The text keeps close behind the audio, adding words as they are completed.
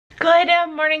Good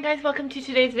morning, guys. Welcome to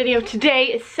today's video. Today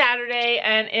is Saturday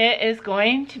and it is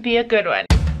going to be a good one.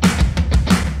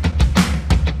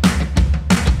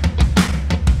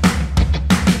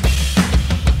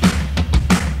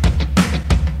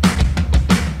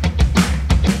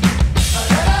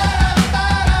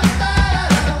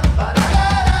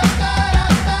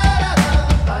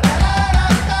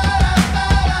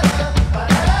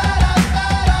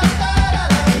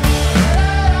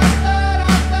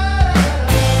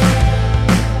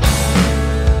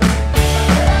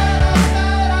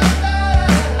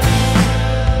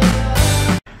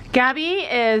 Gabby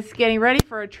is getting ready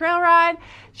for a trail ride.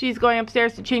 She's going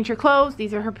upstairs to change her clothes.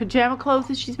 These are her pajama clothes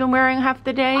that she's been wearing half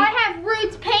the day. I have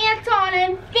Roots pants on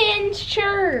and Finn's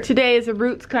shirt. Today is a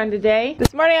Roots kind of day.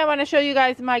 This morning I want to show you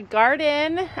guys my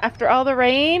garden after all the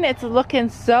rain. It's looking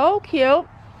so cute.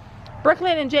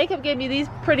 Brooklyn and Jacob gave me these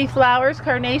pretty flowers,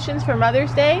 carnations, for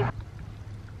Mother's Day.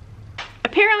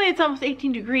 Apparently it's almost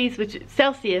 18 degrees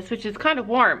Celsius, which is kind of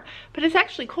warm, but it's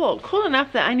actually cold. Cold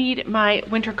enough that I need my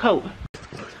winter coat.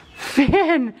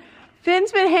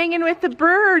 Finn's been hanging with the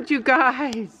birds, you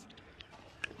guys.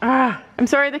 I'm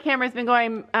sorry the camera's been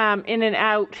going in and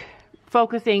out,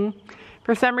 focusing.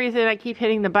 For some reason I keep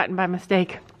hitting the button by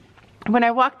mistake. When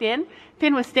I walked in,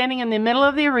 Finn was standing in the middle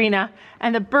of the arena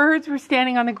and the birds were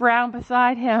standing on the ground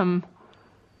beside him.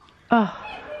 Oh,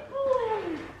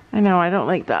 I know, I don't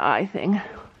like the eye thing.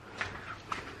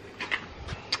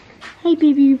 Hey,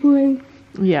 baby boy.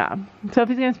 Yeah,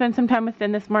 Sophie's gonna spend some time with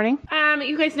Finn this morning.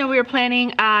 You guys know we were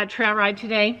planning a trail ride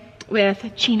today with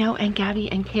Chino and Gabby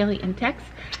and Kaylee and Tex,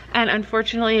 and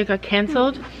unfortunately it got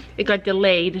canceled. It got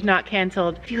delayed, not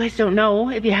canceled. If you guys don't know,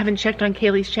 if you haven't checked on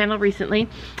Kaylee's channel recently,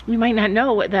 you might not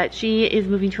know that she is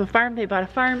moving to a farm. They bought a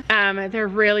farm. They're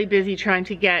really busy trying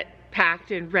to get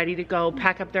packed and ready to go,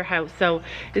 pack up their house, so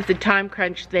it's a time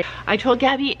crunch thing. I told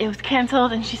Gabby it was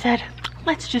canceled and she said,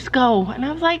 let's just go. And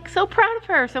I was like, so proud of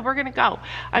her. So we're gonna go.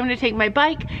 I'm gonna take my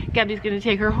bike. Gabby's gonna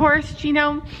take her horse,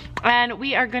 Chino, and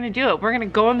we are gonna do it. We're gonna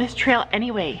go on this trail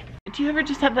anyway. Do you ever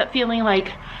just have that feeling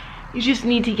like you just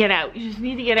need to get out? You just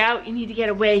need to get out, you need to get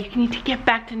away, you need to get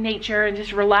back to nature and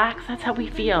just relax. That's how we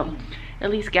feel. At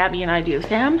least Gabby and I do.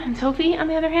 Sam and Sophie, on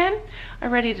the other hand, are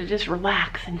ready to just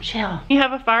relax and chill. You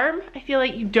have a farm, I feel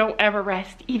like you don't ever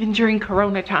rest, even during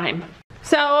Corona time.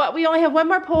 So we only have one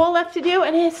more pole left to do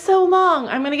and it is so long.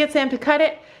 I'm gonna get Sam to cut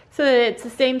it so that it's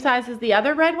the same size as the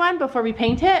other red one before we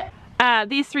paint it.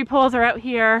 These 3 poles are out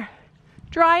here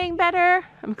drying better.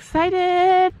 I'm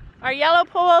excited. Our yellow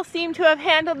poles seem to have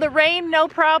handled the rain no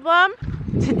problem.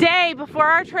 Today, before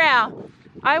our trail,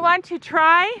 I want to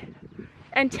try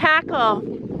and tackle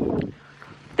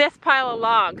this pile of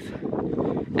logs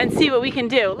and see what we can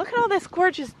do. Look at all this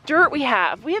gorgeous dirt we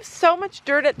have. We have so much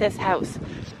dirt at this house.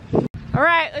 All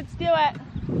right, let's do it.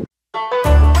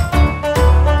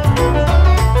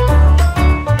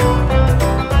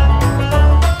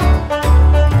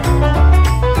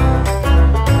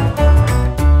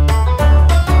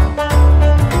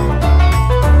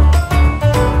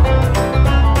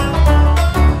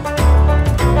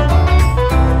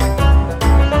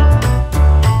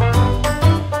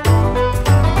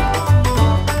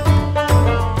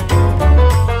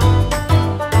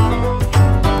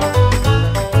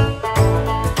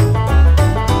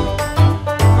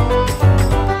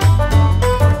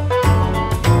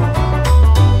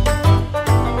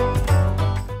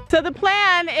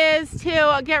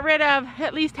 To get rid of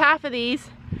at least half of these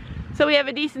so we have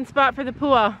a decent spot for the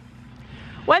pool.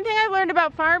 One thing I've learned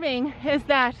about farming is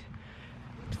that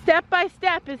step by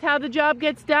step is how the job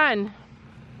gets done.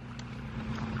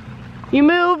 You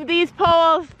move these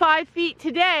poles 5 feet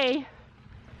today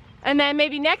and then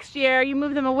maybe next year you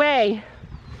move them away.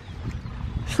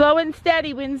 Slow and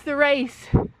steady wins the race.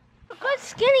 Good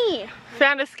skinny.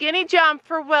 Found a skinny jump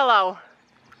for Willow.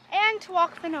 And to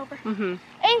walk Finn over.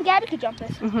 And Gabby could jump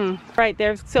this. Right,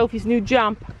 there's Sophie's new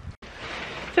jump.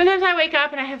 Sometimes I wake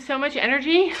up and I have so much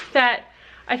energy that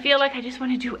I feel like I just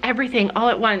want to do everything all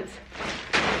at once.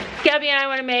 Gabby and I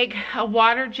want to make a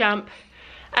water jump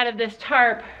out of this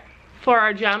tarp for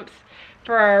our jumps,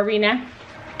 for our arena.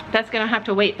 That's gonna have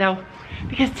to wait though,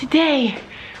 because today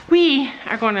we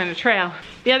are going on a trail.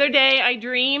 The other day I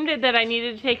dreamed that I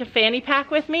needed to take a fanny pack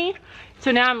with me. So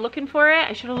now I'm looking for it.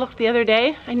 I should have looked the other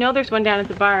day. I know there's one down at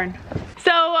the barn.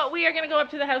 So we are gonna go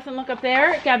up to the house and look up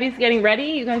there. Gabby's getting ready.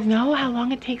 You guys know how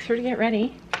long it takes her to get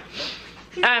ready.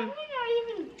 She's probably not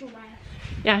even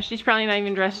dressed. Yeah, she's probably not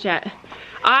even dressed yet.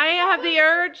 I have the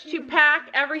urge to pack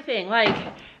everything, like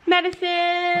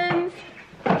medicines.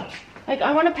 Like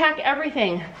I wanna pack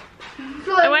everything.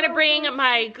 I wanna bring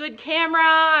my good camera.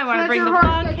 I wanna bring the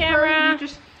vlog camera.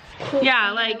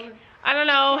 Yeah, like I don't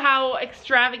know how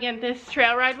extravagant this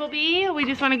trail ride will be. We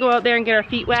just want to go out there and get our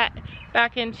feet wet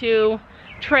back into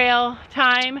trail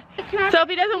time.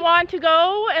 Sophie doesn't want to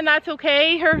go, and that's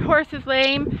okay. Her horse is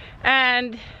lame,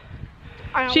 and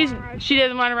she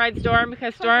doesn't want to ride Storm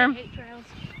because Storm.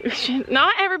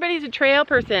 Not everybody's a trail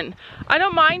person. I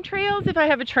don't mind trails if I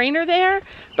have a trainer there,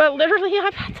 but literally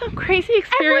I've had some crazy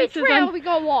experiences. Every trail we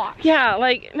go walk. Yeah,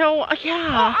 like, no, yeah.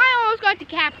 Oh, I almost got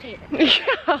decapitated.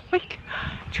 Yeah, like,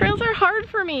 trails are hard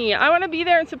for me. I want to be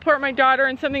there and support my daughter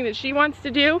in something that she wants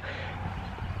to do.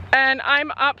 And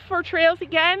I'm up for trails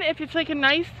again if it's like a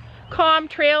nice, calm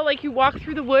trail, like you walk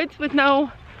through the woods with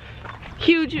no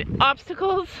huge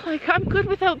obstacles. Like, I'm good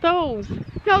without those.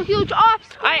 No huge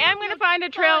obstacles. I am gonna find a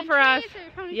trail for us.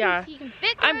 Yeah,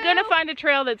 I'm gonna find a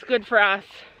trail that's good for us.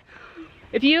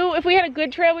 If we had a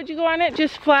good trail, would you go on it?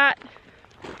 Just flat?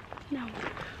 No.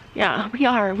 Yeah,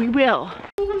 we will.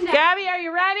 Gabby, are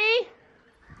you ready?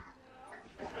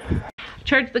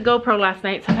 Charged the GoPro last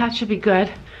night, so that should be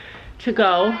good to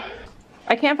go.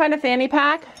 I can't find a fanny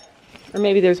pack, or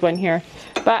maybe there's one here,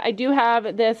 but I do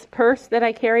have this purse that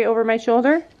I carry over my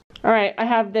shoulder. All right, I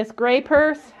have this gray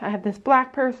purse, I have this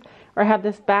black purse, or I have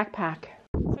this backpack.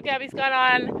 So Gabby's got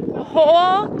on a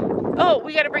whole, oh,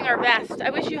 we gotta bring our vest. I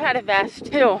wish you had a vest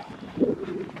too.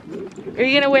 Are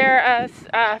you gonna wear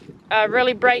a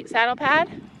really bright saddle pad?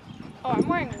 Oh, I'm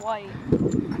wearing white.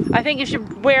 I think you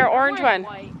should wear an orange one.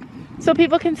 White. So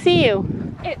people can see you.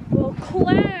 It will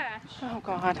clash. Oh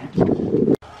God.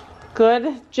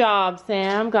 Good job,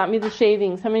 Sam. Got me the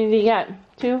shavings. How many did you get?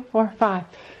 2, 4, 5.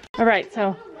 All right,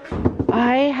 so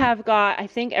I have got, I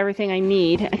think, everything I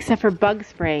need except for bug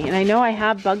spray. And I know I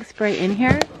have bug spray in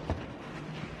here.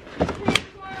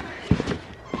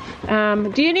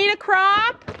 Do you need a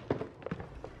crop?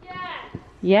 Yes.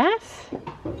 Yes? Do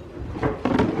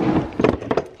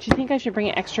you think I should bring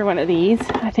an extra one of these?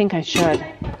 I think I should.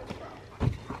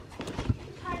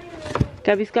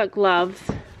 Gabby's got gloves.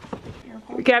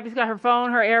 Gabby's got her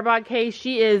phone, her AirPod case.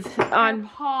 She is on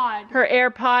her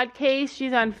AirPod case.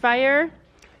 She's on fire.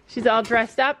 She's all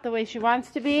dressed up the way she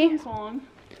wants to be. All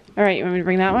right, you want me to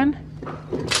bring that one?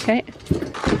 Okay.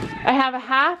 I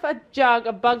have a jug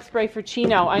of bug spray for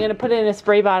Chino. I'm gonna put it in a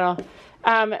spray bottle.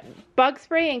 Bug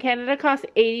spray in Canada costs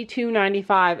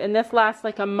 $82.95, and this lasts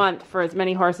like a month for as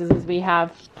many horses as we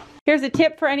have. Here's a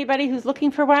tip for anybody who's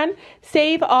looking for one.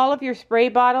 Save all of your spray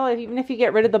bottle, even if you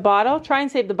get rid of the bottle. Try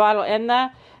and save the bottle and the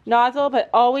nozzle,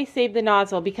 but always save the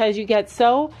nozzle because you get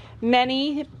so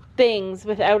many things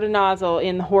without a nozzle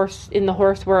in the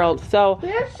horse world. So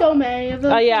there's so many of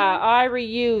them. Yeah, I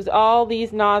reuse all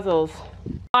these nozzles.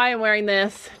 I am wearing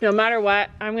this no matter what.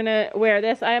 I'm gonna wear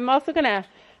this. I am also gonna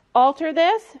alter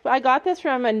this. I got this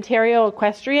from Ontario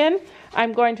Equestrian.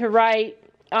 I'm going to write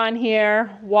on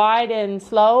here wide and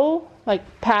slow, like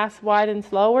pass wide and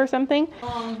slow or something.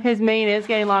 His mane is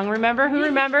getting long. Remember? Who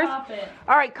remembers?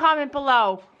 All right, comment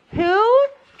below. Who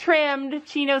trimmed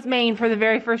Chino's mane for the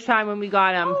very first time when we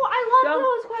got him? Oh, I love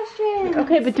those questions.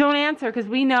 Okay, but don't answer because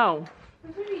we know.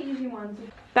 Those are the easy ones.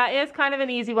 That is kind of an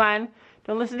easy one.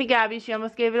 Don't listen to Gabby. She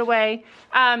almost gave it away.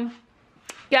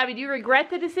 Gabby, do you regret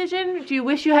the decision? Do you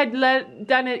wish you had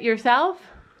done it yourself?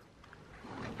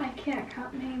 I can't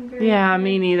cut mane very Yeah, good.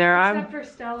 me neither. Except for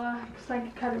Stella, because I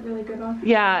could cut it really good on her.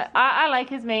 Yeah, I like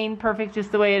his mane perfect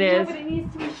just the way it is. Yeah, but it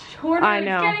needs to be shorter. I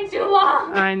know. It's getting too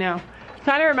long. I know.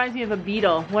 Kind of reminds me of a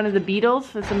Beatle. One of the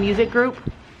Beatles. It's a music group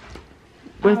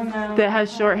with that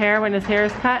has short hair when his hair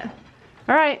is cut.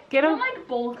 All right, get him. I like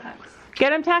bowl cuts.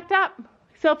 Get him tacked up.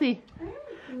 Sophie,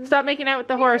 stop making out with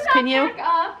the horse. Can you? Tack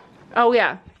up. Oh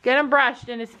yeah. Get him brushed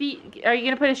and his feet. Are you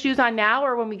gonna put his shoes on now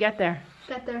or when we get there?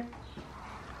 Get there.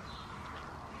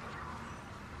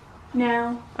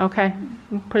 Now. Okay.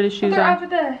 Put his shoes They're on. up at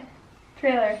the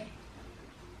trailer.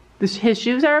 His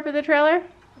shoes are up at the trailer? I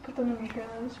put them in the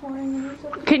trailer this morning.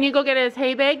 Can you go get his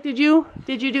hay bag? Did you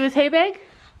do his hay bag?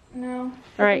 No.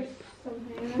 All right.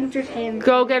 Just hand.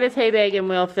 Go get his hay bag and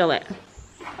we'll fill it.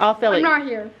 I'll fill it. I'm not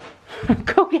here.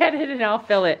 Go get it and I'll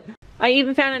fill it. I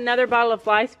even found another bottle of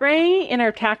fly spray in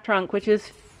our tack trunk, which is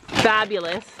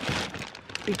fabulous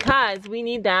because we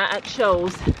need that at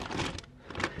shows.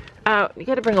 You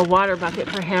gotta bring a water bucket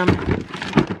for him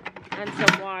and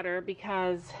some water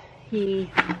because he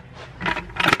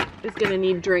is gonna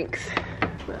need drinks.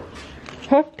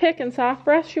 Hoof pick and soft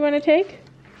brush you wanna take?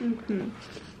 Mm-hmm.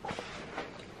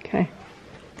 Okay.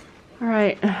 All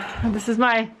right, this is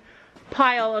my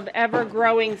pile of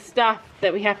ever-growing stuff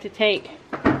that we have to take.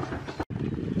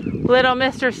 Little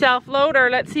Mr. Self-Loader,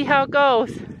 let's see how it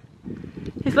goes.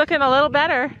 He's looking a little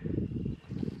better.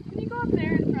 Can you go up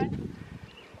there in front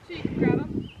so you can grab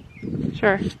him?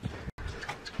 Sure.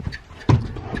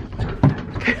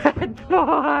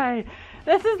 boy.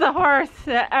 This is the horse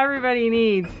that everybody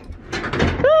needs.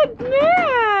 Good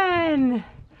man.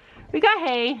 We got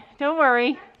hay. Don't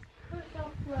worry.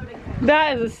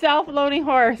 That is a self-loading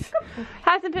horse.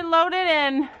 Hasn't been loaded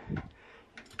in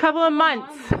a couple of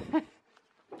months.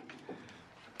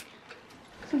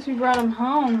 Since we brought him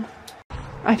home.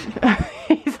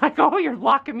 He's like, oh, you're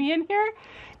locking me in here?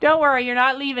 Don't worry, you're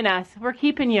not leaving us. We're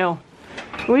keeping you.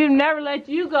 We've never let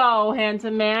you go,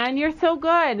 handsome man. You're so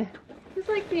good. He's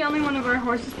like the only one of our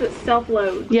horses that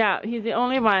self-loads. Yeah, he's the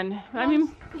only one. I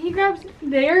mean, he grabs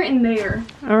there and there.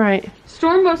 All right.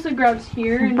 Storm mostly grabs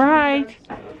here. And right.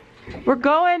 We're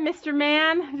going, Mr.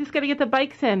 Man. I just got to get the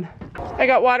bikes in. I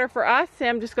got water for us.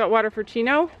 Sam just got water for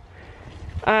Chino.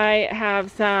 I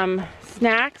have some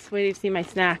snacks. Wait till you see my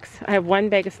snacks. I have one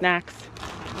bag of snacks.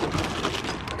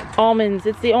 Almonds.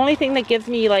 It's the only thing that gives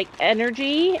me like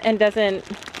energy and doesn't,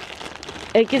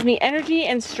 it gives me energy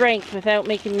and strength without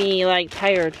making me like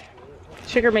tired.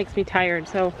 Sugar makes me tired.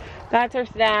 So that's our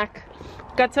snack.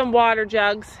 Got some water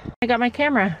jugs. I got my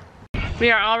camera. We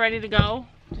are all ready to go.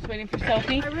 Just waiting for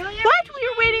Sophie. What? We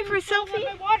were waiting for Sophie?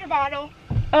 My water bottle.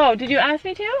 Oh, did you ask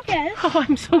me to? Yes. Oh,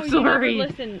 I'm so sorry. You never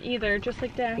listen either, just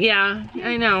like that. Yeah,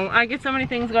 I know. I get so many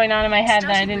things going on in my head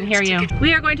that I didn't hear you.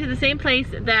 We are going to the same place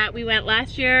that we went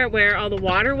last year where all the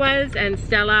water was, and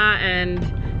Stella and,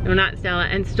 no, not Stella,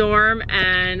 and Storm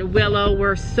and Willow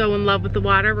were so in love with the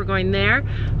water. We're going there.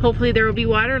 Hopefully there will be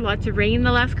water. Lots of rain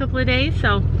the last couple of days,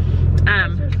 so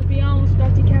Sophia almost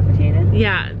got decapitated.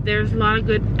 yeah, there's a lot of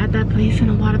good at that place and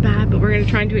a lot of bad, but we're gonna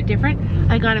try and do it different.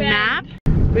 I got a map.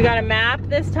 We got a map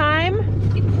this time.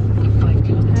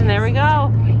 And there we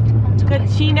go. Good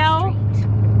Chino.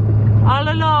 All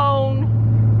alone.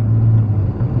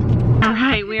 All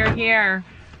right, we are here.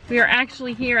 We are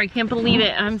actually here. I can't believe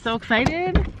it. I'm so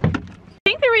excited. I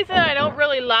think the reason I don't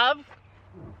really love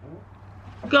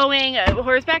going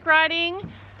horseback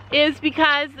riding is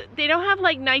because they don't have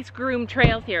like nice groomed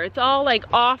trails here. It's all like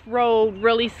off-road,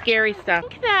 really scary stuff. I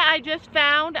think that I just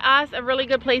found us a really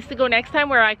good place to go next time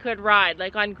where I could ride,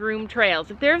 like on groomed trails.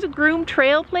 If there's a groomed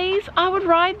trail place, I would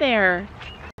ride there.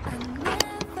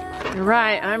 You're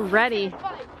right, I'm ready.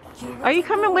 Are you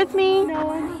coming with me?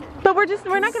 No. But we're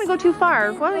not gonna go too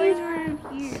far. Why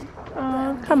don't you?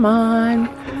 Oh, come on.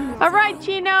 All right,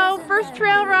 Chino, first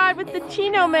trail ride with the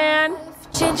Chino man.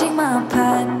 Changing my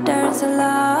patterns a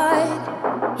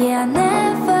lot. Yeah, I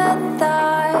never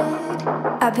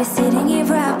thought I'd be sitting here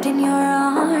wrapped in your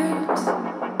arms.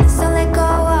 So let go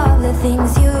of the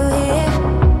things you hear.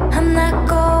 I'm not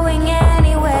going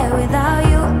anywhere without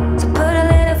you. So put a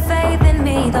little faith in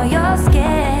me, though you're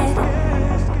scared.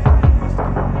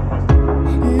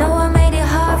 No, I made it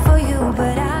hard for you,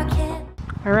 but I can't.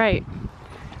 All right.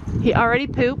 He already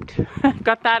pooped.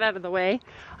 Got that out of the way.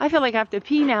 I feel like I have to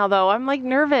pee now though. I'm like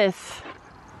nervous.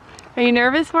 Are you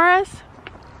nervous for us?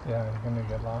 Yeah, you're gonna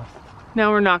get lost.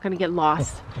 No, we're not gonna get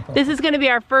lost. This is gonna be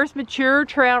our first mature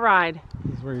trail ride.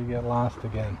 This is where you get lost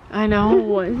again. I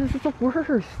know. This is the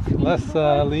worst. Less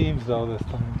leaves though this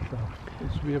time, so you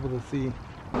should be able to see.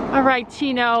 All right,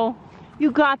 Chino. You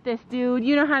got this, dude.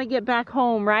 You know how to get back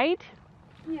home, right?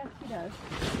 Yes, he does.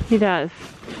 He does.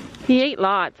 He ate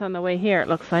lots on the way here, it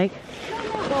looks like.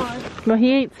 No, not Well,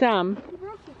 he ate some. He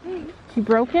broke the thing. He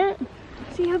broke it?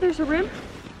 See how there's a rim?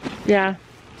 Yeah.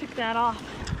 Took that off.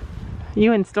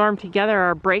 You and Storm together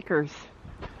are breakers.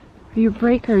 You're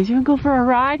breakers. You want to go for a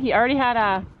ride? He already had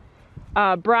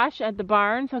a brush at the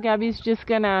barn, so Gabby's just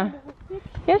gonna...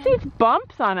 He has these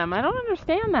bumps on him. I don't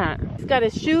understand that. He's got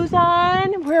his shoes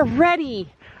on. We're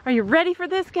ready. Are you ready for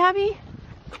this, Gabby?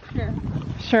 Sure.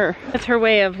 Sure. That's her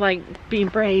way of like being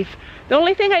brave. The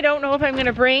only thing I don't know if I'm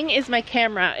gonna bring is my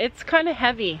camera. It's kind of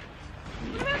heavy.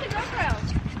 What about the GoPro?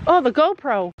 Oh, the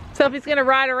GoPro. Sophie's gonna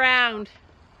ride around.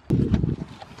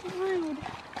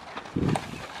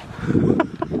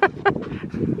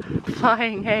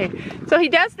 Flying hay. So he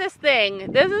does this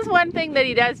thing. This is one thing that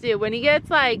he does do. When he gets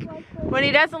like, when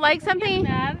he doesn't like something,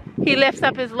 he lifts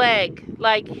up his leg.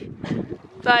 Like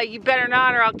you better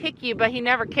not or I'll kick you, but he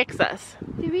never kicks us.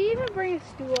 Did we even bring a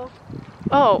stool?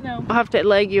 Oh, No. I'll have to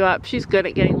leg you up. She's good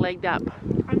at getting legged up.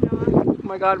 I'm not. Oh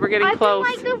my God, we're getting close.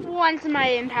 I've been like this once in my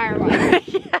entire life.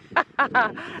 Yeah.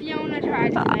 Fiona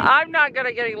tried to make I'm not good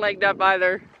at getting legged up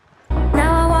either.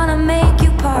 Now I wanna make you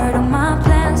part of my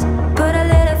plans. Put a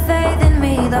little faith in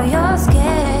me, though you're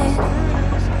scared.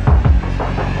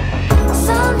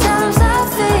 Sometimes I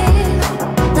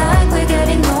feel like we're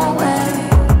getting nowhere,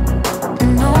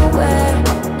 nowhere,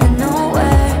 and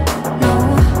nowhere, no.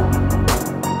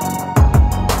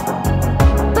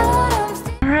 But I'm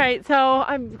still... All right, so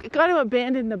I've got to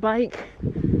abandon the bike.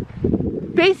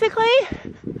 Basically,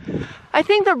 I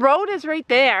think the road is right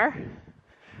there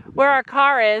where our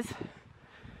car is.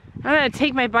 I'm gonna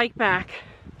take my bike back.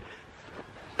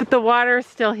 But the water is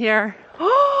still here.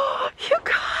 Oh, you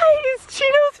guys,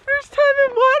 Chino's first time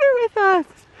in water with us.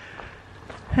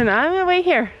 And I'm gonna wait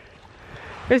here.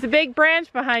 There's a big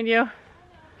branch behind you.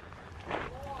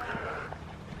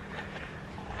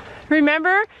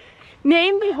 Remember,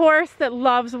 name the horse that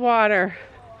loves water,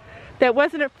 that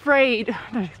wasn't afraid.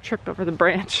 I tripped over the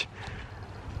branch.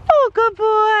 Oh, good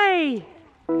boy.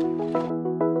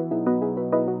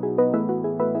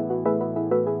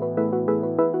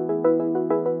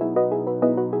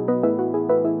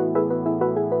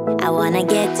 I wanna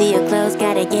get to your clothes,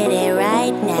 gotta get it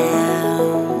right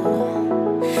now.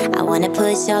 I wanna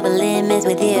push all the limits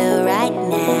with you right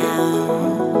now.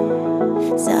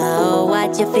 So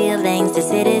watch your feelings, the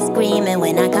city's screaming,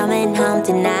 we're not coming home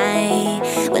tonight.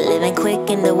 We're living quick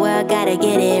in the world, gotta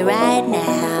get it right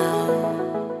now.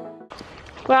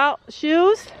 Well,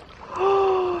 shoes?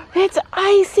 Oh, it's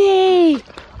icy.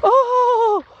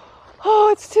 Oh,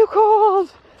 it's too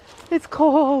cold. It's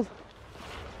cold.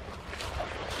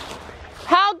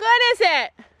 How good is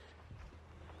it?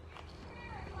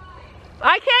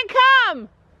 I can't come.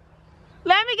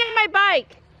 Let me get my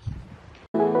bike.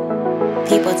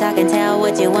 People talk and tell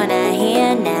what you wanna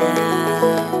hear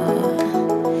now,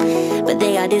 but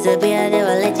they all disappear, they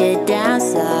will let you down.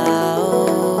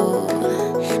 So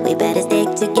we better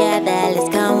stick together, let's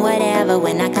come whatever.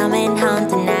 We're not coming home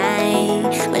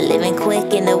tonight. We're living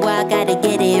quick in the world, gotta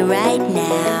get it right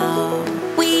now.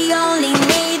 We only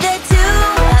need the two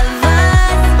of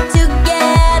us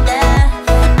together.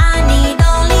 I need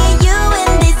only you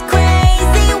in this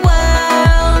crazy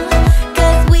world,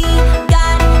 'cause we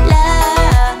got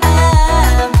love,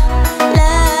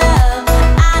 love.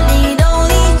 I need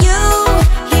only you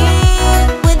here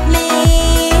with me.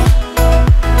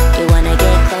 You wanna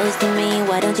get close to me,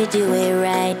 why don't you do it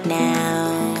right now?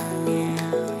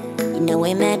 You know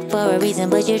we met for a reason,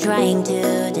 but you're trying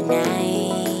to deny.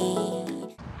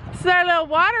 This is our little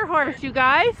water horse, you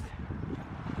guys.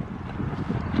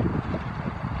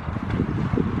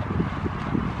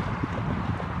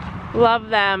 Love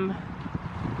them.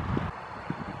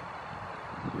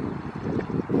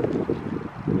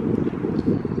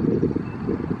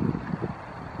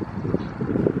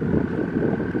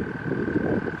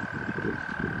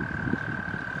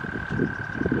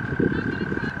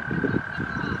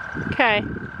 Okay.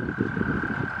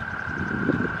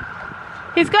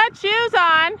 He's got shoes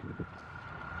on.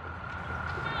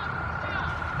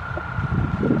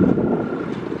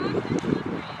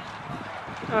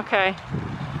 Okay.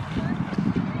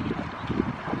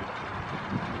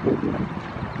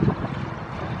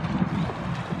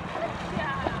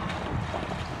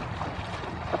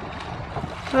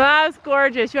 Well, that was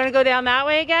gorgeous. You want to go down that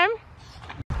way again?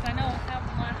 I know what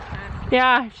happened last time.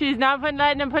 Yeah, she's not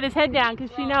letting him put his head down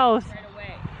because she knows. Right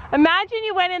away. Imagine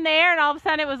you went in there and all of a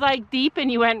sudden it was like deep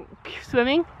and you went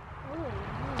swimming.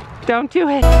 Don't do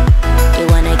it. You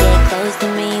wanna get close to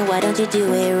me, why don't you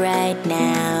do it right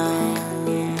now?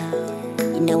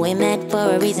 You know we met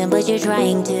for a reason, but you're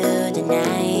trying to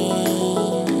deny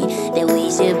that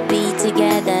we should be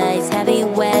together. It's heavy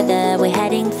weather, we're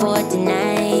heading for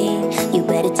tonight. You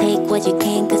better take what you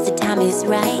can, 'cause the time is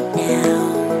right now.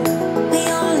 We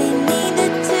only need the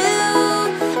two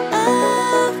of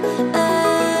us.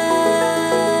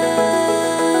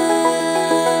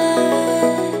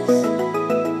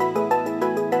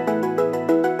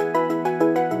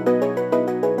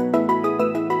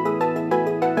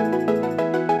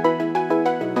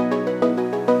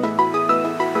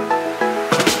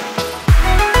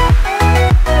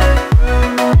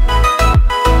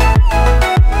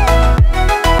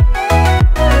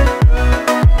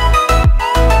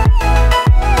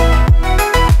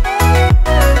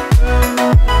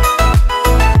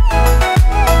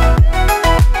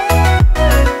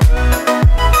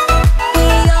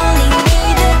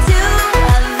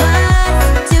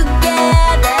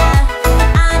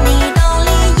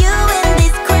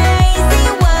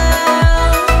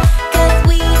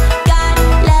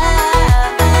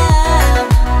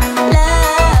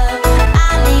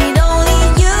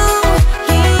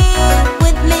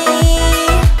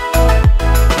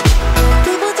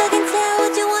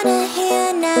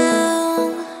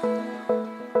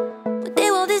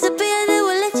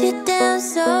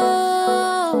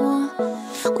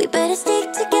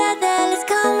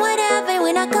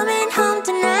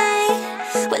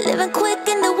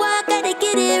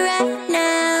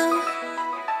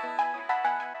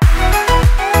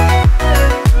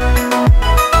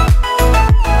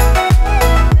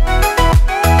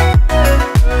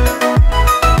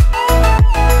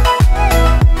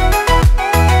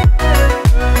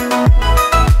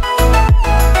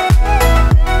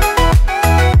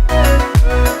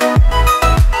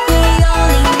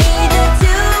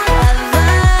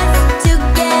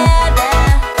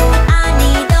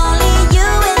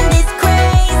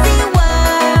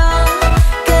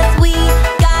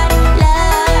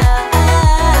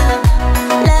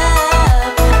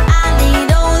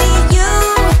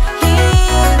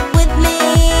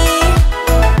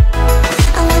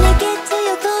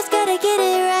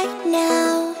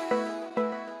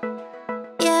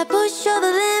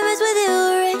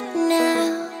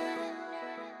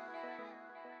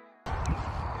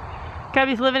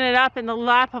 Gabby's living it up in the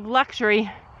lap of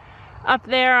luxury up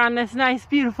there on this nice,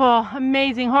 beautiful,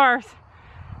 amazing horse.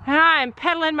 And I'm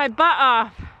pedaling my butt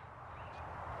off.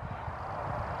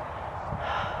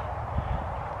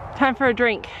 Time for a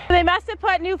drink. They must have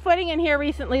put new footing in here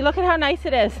recently. Look at how nice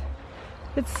it is.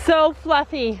 It's so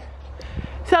fluffy.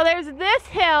 So there's this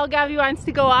hill Gabby wants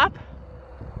to go up.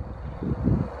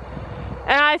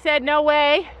 And I said, no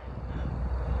way.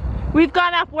 We've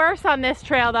gone up worse on this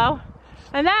trail though.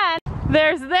 And then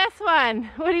there's this one.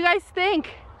 What do you guys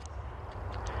think?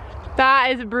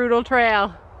 That is a brutal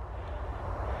trail.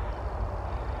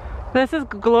 This is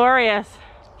glorious.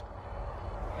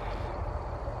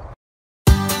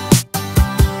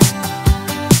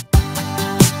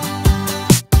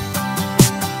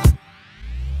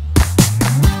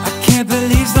 I can't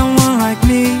believe someone like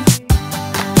me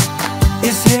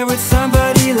is here with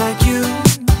somebody like you.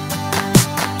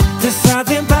 There's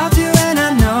something about you and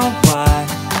I know why.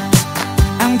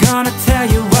 I'm gonna tell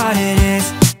you what it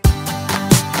is.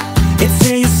 It's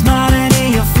in your smile and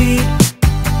in your feet.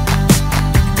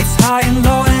 It's high and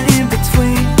low and in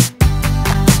between.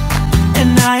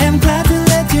 And I am glad to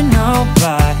let you know,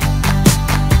 but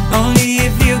only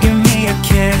if you give me a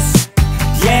kiss.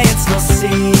 Yeah, it's no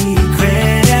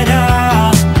secret at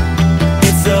all.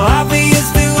 It's so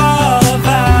obvious to all of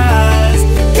us.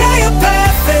 Yeah, you're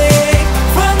perfect,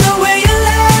 from the way you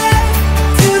laugh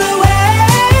to the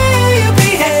way you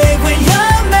behave when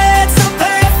you're mad. So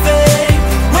perfect,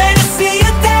 when I see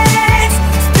you dance,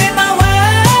 spin my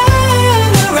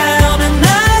world around and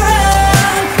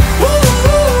around.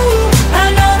 Ooh, I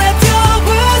know that you're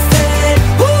worth it.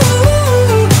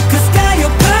 Ooh, 'cause girl,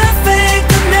 you're perfect,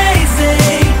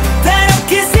 amazing. That I'm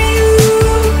kissing you,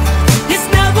 it's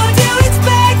not what you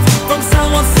expect from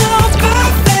someone so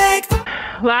perfect.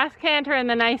 Last canter in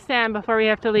the nice sand before we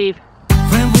have to leave.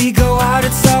 When we go out,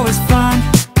 it's always fun.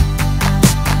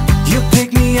 You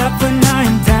pick me up when I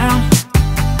am down.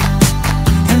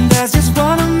 And there's just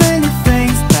one of many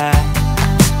things that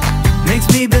makes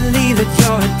me believe that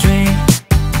you're a dream.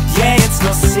 Yeah, it's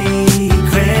no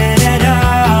secret at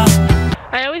all.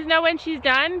 I always know when she's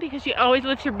done because she always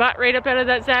lifts her butt right up out of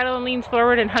that saddle and leans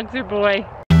forward and hugs her boy.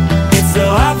 It's so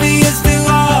obvious to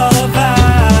all of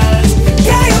us.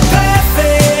 Yeah, you're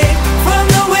perfect, from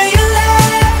the way you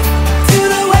laugh to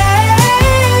the way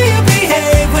you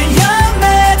behave when you're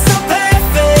mad. So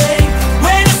perfect,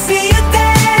 when I see you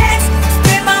dance,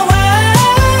 spin my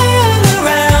world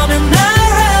around and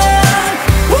around.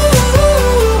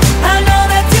 Ooh, I know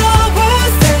that you're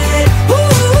worth it.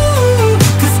 Ooh,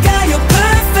 'cause girl, you're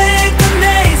perfect,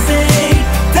 amazing.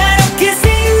 That I'm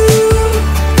kissing you,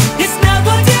 it's not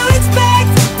what you expect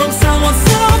from someone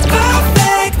so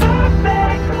perfect.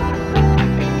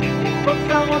 From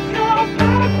someone so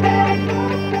perfect.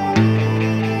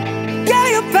 Yeah,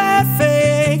 you're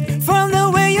perfect, from the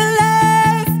way you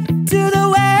laugh to the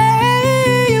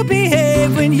way you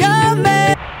behave when you're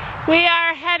mad. We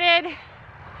are headed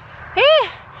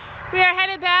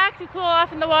back to cool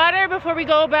off in the water before we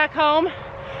go back home.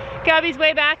 Gabby's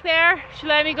way back there. She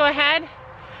let me go ahead.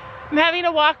 I'm having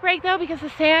a walk break though because the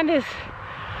sand is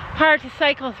hard to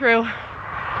cycle through.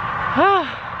 Oh.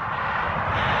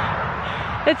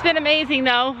 It's been amazing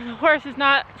though. The horse is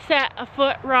not set a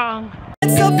foot wrong.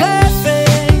 It's so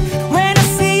perfect, when I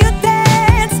see you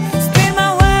dance, spin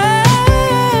my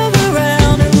world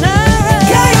around and around.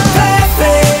 Yeah, you're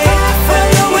perfect, from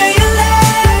the way you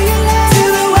laugh to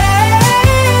the way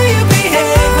you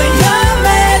behave when you're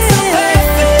mad. So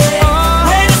perfect,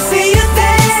 when I see you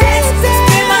dance,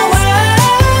 spin my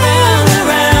world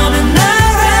around and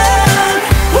around.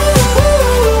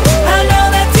 Ooh, I know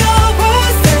that you're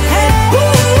worth it.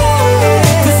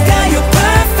 Ooh, 'cause girl, you're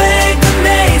perfect,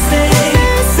 amazing.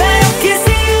 Say I'm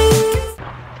kissing you.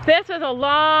 This was a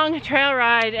long trail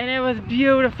ride and it was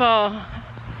beautiful.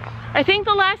 I think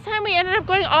the last time we ended up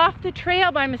going off the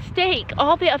trail by mistake,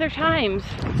 all the other times.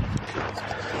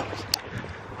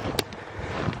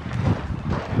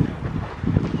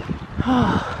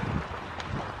 Oh.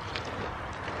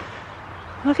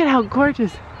 Look at how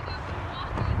gorgeous.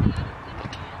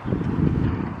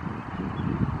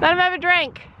 Let him have a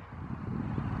drink.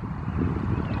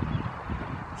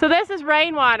 So this is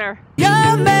rainwater.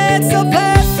 You're mad, so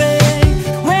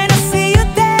perfect, when I see you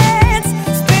dance,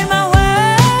 spin my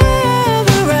world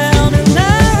around and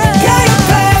around. Yeah, you're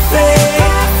perfect,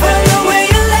 from the way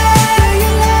you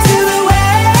laugh to the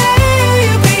way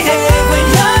you behave when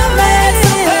you're mad.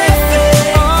 So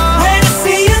perfect, when I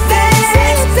see you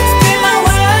dance, spin my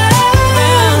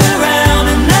world around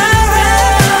and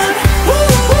around.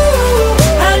 Ooh,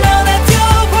 I know that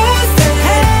you're worth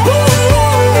it.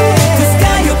 Ooh, 'cause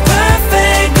girl, you're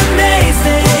perfect,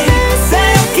 amazing. Say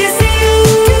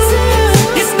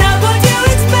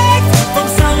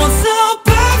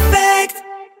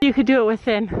You could do it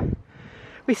within.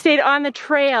 We stayed on the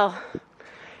trail.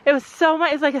 It was so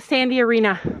much, it's like a sandy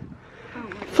arena.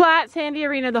 Flat sandy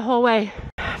arena the whole way.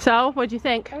 So, what'd you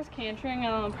think? I was cantering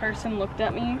and a person looked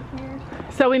at me weird.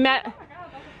 So we met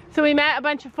a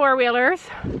bunch of four-wheelers.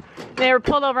 They were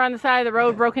pulled over on the side of the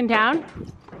road, broken down.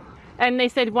 And they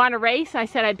said, want to race? I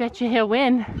said, I bet you he'll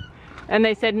win. And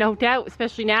they said, no doubt,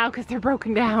 especially now because they're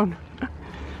broken down.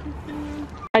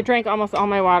 I drank almost all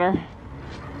my water.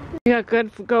 We got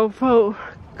good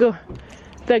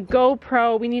the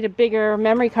GoPro, we need a bigger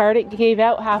memory card. It gave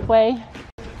out halfway.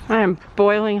 I am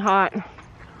boiling hot.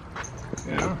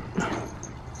 Yeah.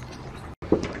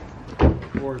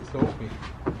 Poor Sophie.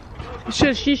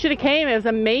 She should have came. It was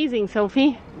amazing,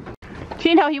 Sophie.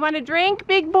 Chino, you want a drink,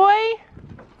 big boy?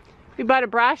 We bought a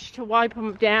brush to wipe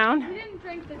them down. He didn't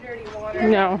drink the dirty water.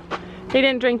 No, they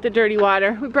didn't drink the dirty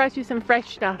water. We brought you some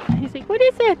fresh stuff. He's like, what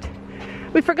is it?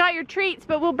 We forgot your treats,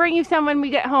 but we'll bring you some when we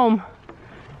get home.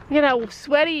 Look at how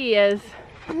sweaty he is.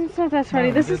 It's not that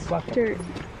sweaty. This is dirt.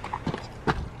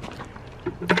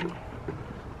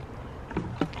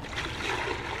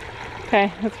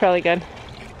 Okay, that's probably good.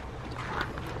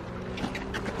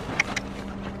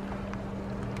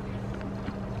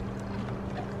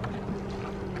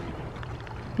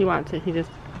 He wants it, he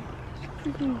just...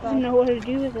 doesn't know what to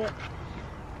do with it.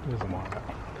 Doesn't want it.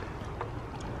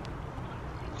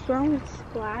 What's wrong with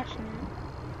splashing it?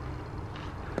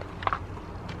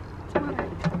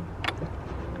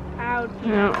 Ow.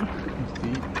 No. It's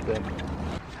deep, but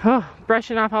Oh,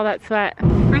 brushing off all that sweat.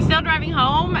 We're still driving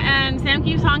home and Sam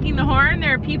keeps honking the horn.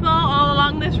 There are people all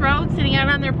along this road sitting out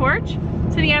on their porch,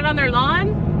 sitting out on their lawn,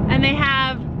 and they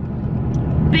have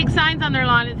big signs on their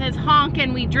lawn. It says honk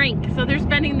and we drink. So they're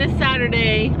spending this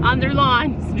Saturday on their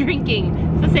lawns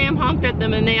drinking. So Sam honked at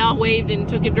them and they all waved and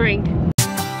took a drink.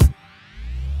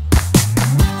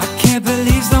 I can't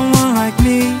believe so